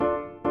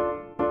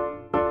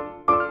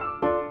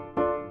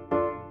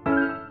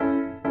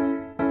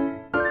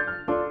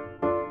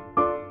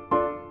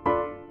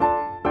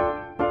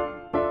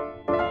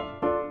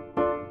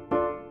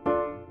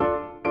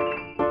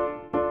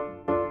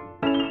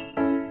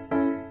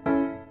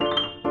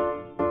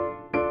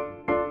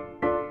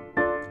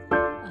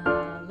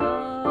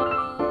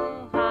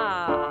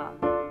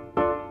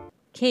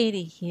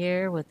Katie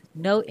here with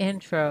no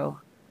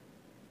intro.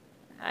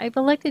 I've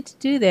elected to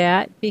do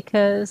that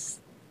because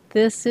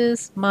this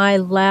is my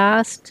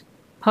last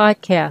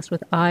podcast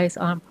with Eyes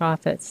on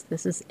Profits.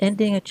 This is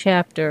ending a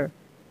chapter,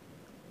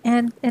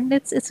 and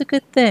it's a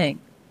good thing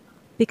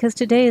because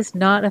today is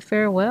not a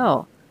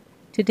farewell.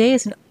 Today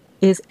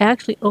is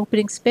actually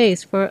opening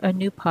space for a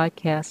new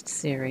podcast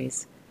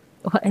series.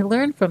 What I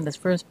learned from this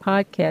first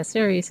podcast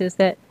series is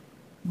that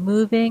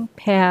moving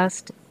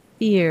past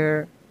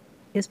fear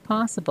is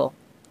possible.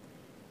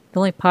 The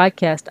only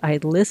podcast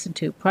I listened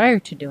to prior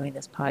to doing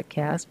this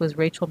podcast was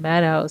Rachel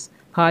Maddow's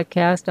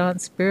podcast on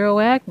Spiro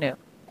Agnew,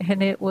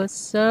 and it was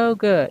so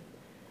good.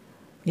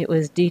 It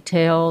was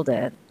detailed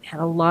and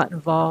had a lot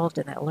involved,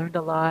 and I learned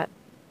a lot.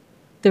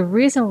 The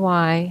reason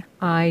why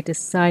I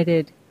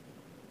decided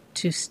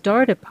to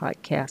start a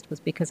podcast was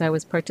because I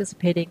was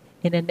participating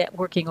in a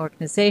networking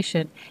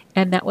organization,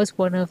 and that was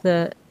one of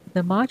the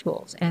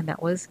modules, and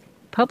that was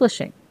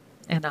publishing.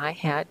 And I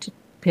had to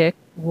pick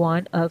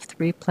one of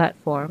three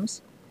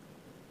platforms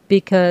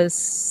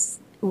because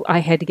I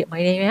had to get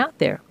my name out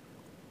there.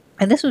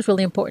 And this was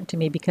really important to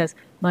me because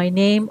my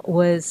name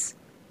was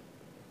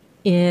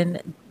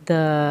in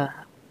the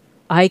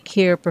eye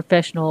care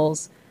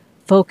professionals'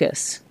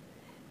 focus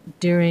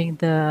during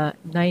the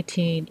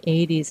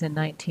 1980s and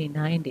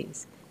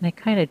 1990s. And I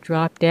kind of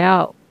dropped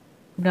out.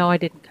 No, I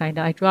didn't kind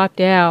of. I dropped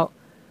out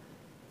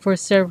for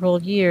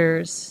several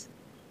years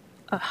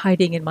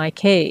hiding in my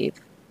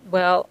cave.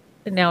 Well,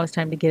 now it's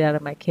time to get out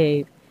of my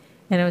cave.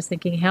 And I was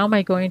thinking, how am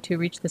I going to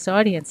reach this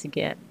audience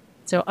again?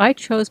 So I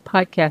chose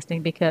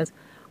podcasting because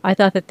I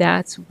thought that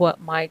that's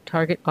what my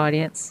target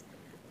audience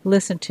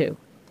listened to.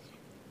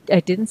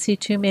 I didn't see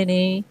too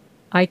many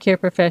eye care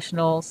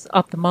professionals,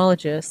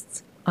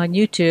 ophthalmologists on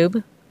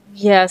YouTube.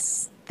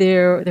 Yes,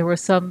 there were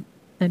some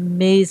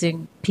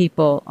amazing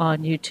people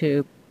on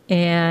YouTube,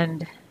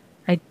 and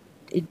I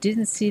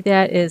didn't see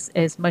that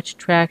as much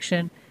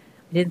traction.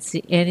 I didn't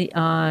see any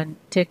on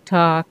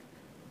TikTok.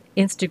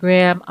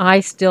 Instagram,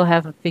 I still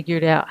haven't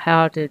figured out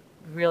how to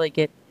really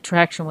get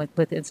traction with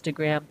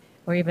Instagram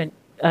or even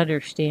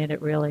understand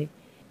it really.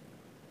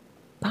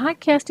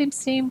 Podcasting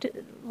seemed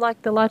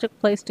like the logical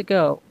place to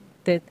go,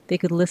 that they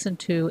could listen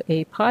to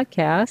a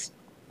podcast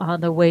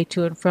on the way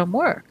to and from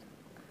work.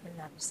 And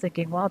I was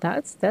thinking, well,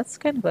 that's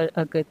kind of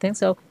a good thing.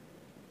 So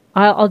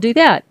I'll do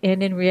that.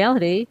 And in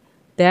reality,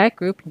 that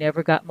group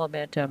never got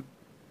momentum.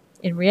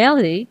 In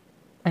reality,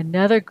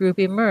 another group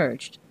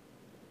emerged,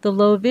 the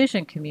low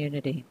vision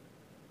community.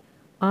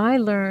 I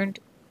learned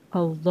a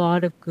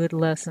lot of good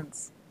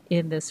lessons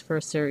in this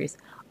first series.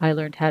 I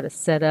learned how to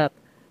set up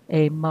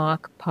a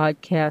mock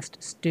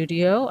podcast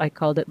studio. I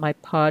called it my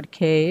pod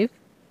cave.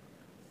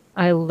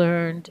 I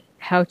learned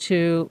how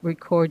to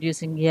record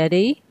using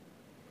Yeti,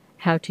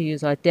 how to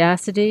use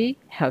Audacity,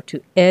 how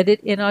to edit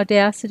in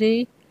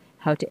Audacity,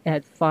 how to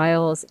add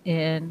files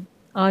in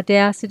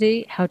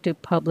Audacity, how to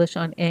publish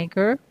on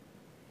Anchor.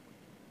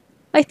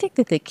 I think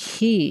that the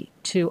key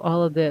to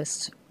all of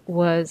this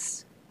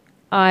was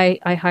I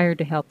hired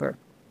a helper.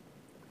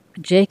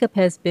 Jacob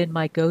has been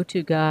my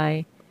go-to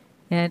guy,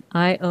 and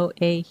I owe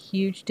a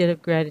huge debt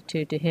of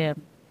gratitude to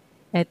him.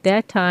 At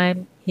that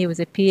time, he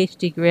was a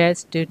PhD grad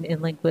student in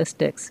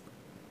linguistics.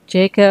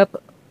 Jacob,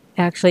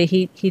 actually,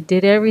 he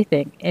did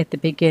everything at the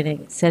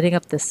beginning, setting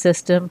up the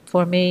system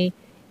for me,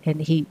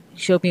 and he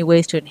showed me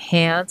ways to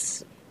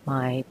enhance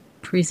my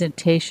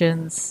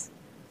presentations.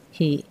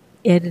 He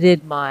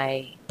edited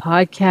my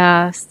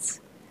podcasts,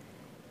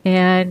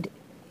 and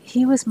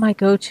he was my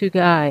go-to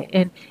guy.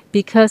 And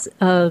because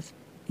of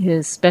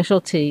his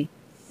specialty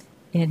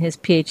in his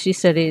PhD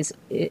studies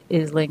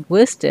is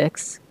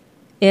linguistics,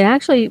 it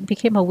actually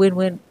became a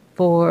win-win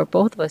for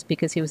both of us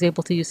because he was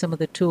able to use some of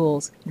the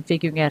tools in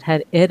figuring out how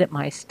to edit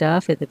my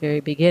stuff at the very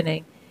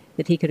beginning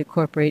that he could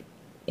incorporate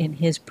in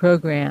his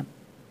program.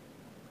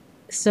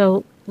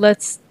 So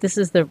this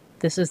is the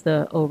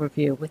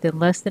overview. Within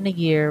less than a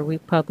year, we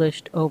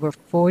published over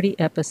 40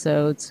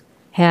 episodes,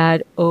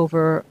 had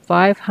over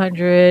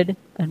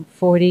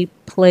 540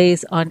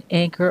 plays on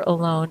Anchor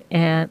alone,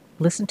 and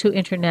listened to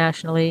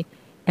internationally,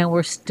 and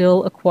we're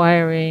still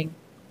acquiring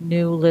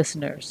new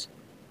listeners.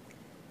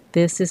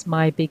 This is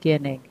my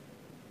beginning.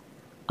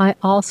 I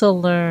also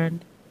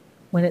learned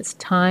when it's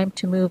time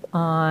to move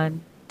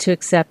on to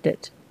accept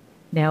it.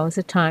 Now is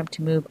the time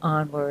to move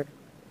onward.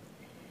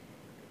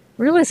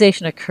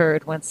 Realization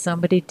occurred when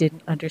somebody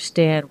didn't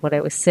understand what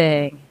I was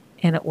saying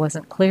and it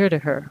wasn't clear to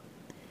her.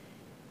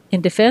 In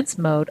defense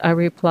mode, I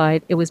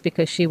replied it was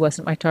because she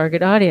wasn't my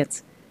target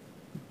audience.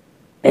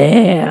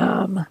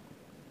 Bam!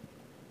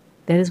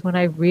 That is when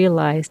I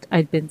realized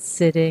I'd been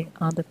sitting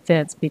on the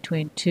fence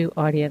between two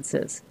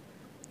audiences.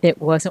 It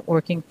wasn't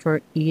working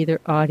for either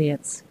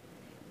audience.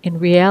 In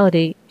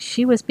reality,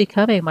 she was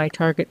becoming my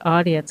target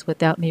audience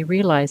without me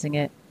realizing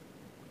it.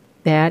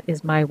 That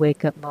is my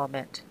wake-up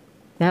moment.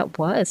 That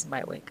was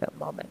my wake-up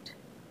moment.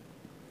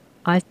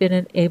 I've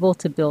been able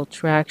to build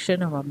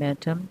traction or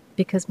momentum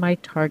because my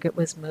target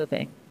was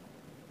moving.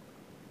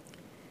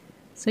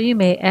 So you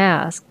may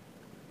ask,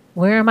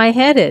 where am I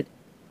headed?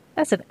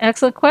 That's an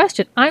excellent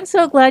question. I'm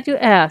so glad you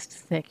asked.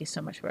 Thank you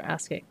so much for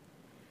asking.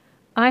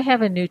 I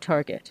have a new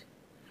target.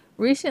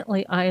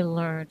 Recently, I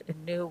learned a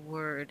new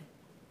word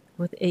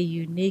with a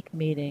unique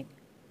meaning: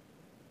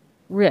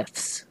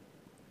 riffs.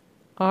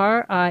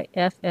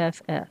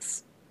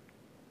 RIFFS.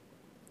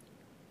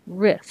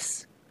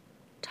 Riffs.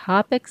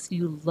 Topics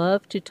you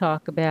love to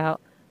talk about,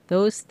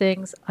 those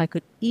things I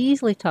could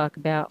easily talk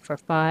about for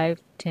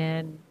 5,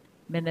 10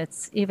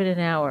 minutes, even an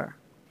hour.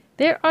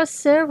 There are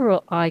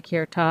several eye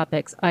care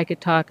topics I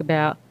could talk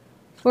about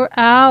for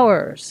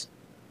hours.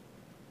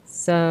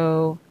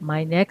 So,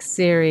 my next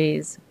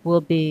series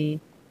will be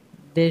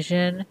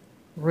Vision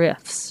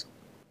Riffs.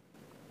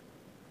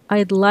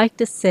 I'd like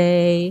to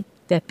say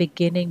that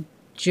beginning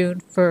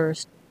June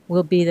 1st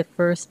will be the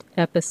first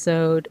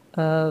episode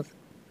of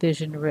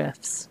Vision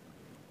Riffs.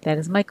 That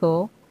is my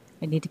goal.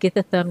 I need to get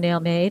the thumbnail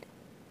made.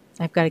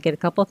 I've got to get a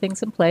couple of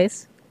things in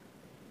place,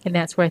 and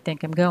that's where I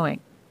think I'm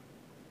going.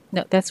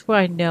 No, that's where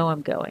I know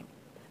I'm going.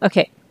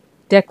 Okay,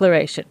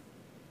 declaration.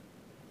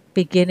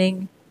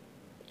 Beginning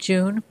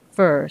June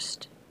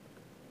 1st,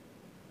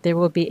 there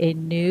will be a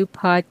new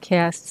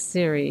podcast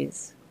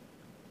series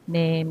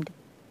named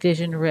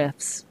Vision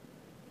Riffs.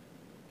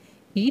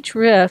 Each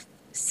riff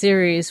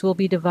series will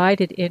be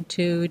divided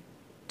into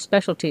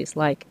specialties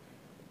like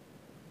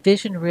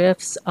vision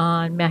riffs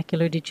on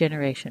macular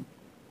degeneration,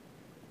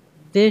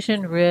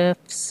 vision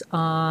riffs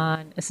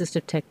on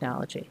assistive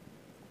technology,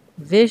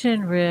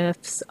 vision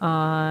riffs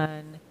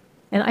on,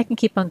 and I can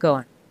keep on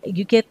going.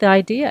 You get the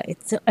idea.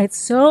 It's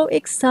so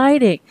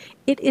exciting.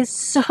 It is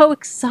so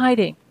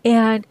exciting.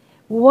 And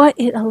what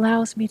it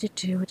allows me to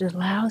do, it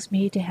allows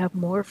me to have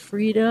more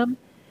freedom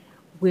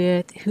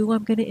with who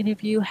I'm going to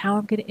interview, how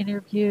I'm going to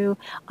interview.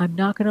 I'm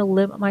not going to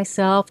limit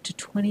myself to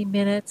 20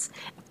 minutes.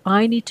 If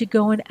I need to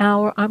go an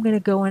hour, I'm going to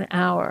go an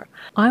hour.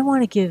 I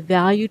want to give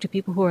value to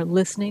people who are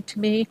listening to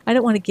me. I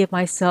don't want to give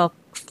myself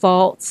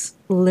false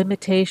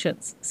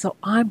limitations. So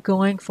I'm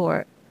going for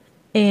it.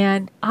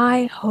 And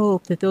I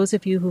hope that those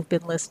of you who've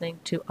been listening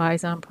to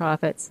Eyes on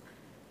Profits,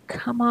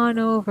 come on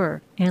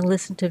over and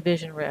listen to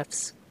Vision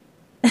Riffs.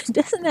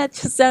 Doesn't that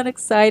just sound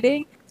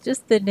exciting?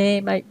 Just the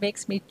name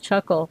makes me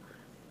chuckle.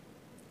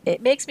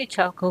 It makes me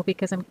chuckle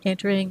because I'm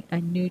entering a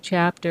new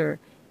chapter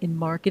in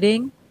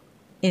marketing,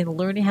 in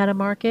learning how to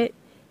market,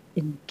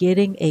 in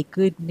getting a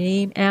good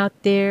name out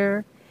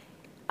there.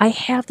 I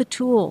have the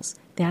tools.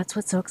 That's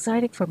what's so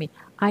exciting for me.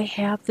 I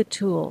have the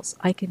tools.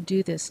 I can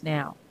do this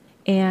now.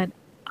 And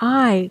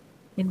I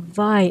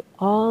invite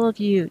all of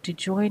you to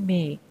join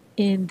me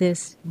in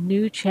this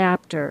new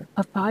chapter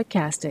of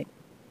podcasting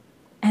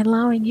and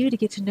allowing you to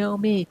get to know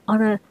me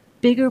on a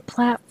bigger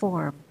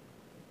platform.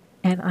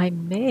 And I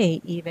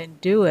may even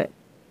do it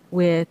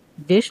with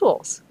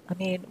visuals. I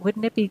mean,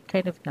 wouldn't it be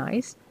kind of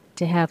nice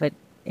to have an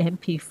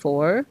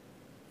MP4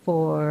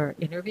 for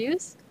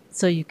interviews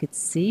so you could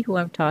see who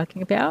I'm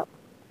talking about?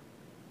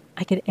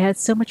 I could add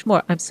so much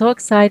more. I'm so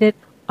excited.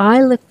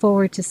 I look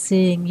forward to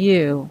seeing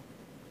you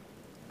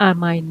on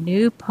my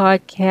new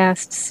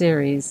podcast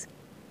series,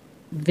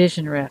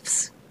 Vision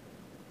Riffs.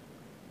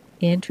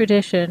 In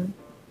tradition,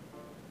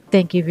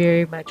 thank you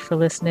very much for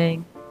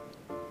listening.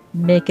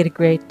 Make it a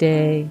great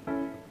day.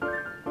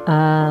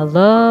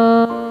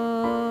 Aloha.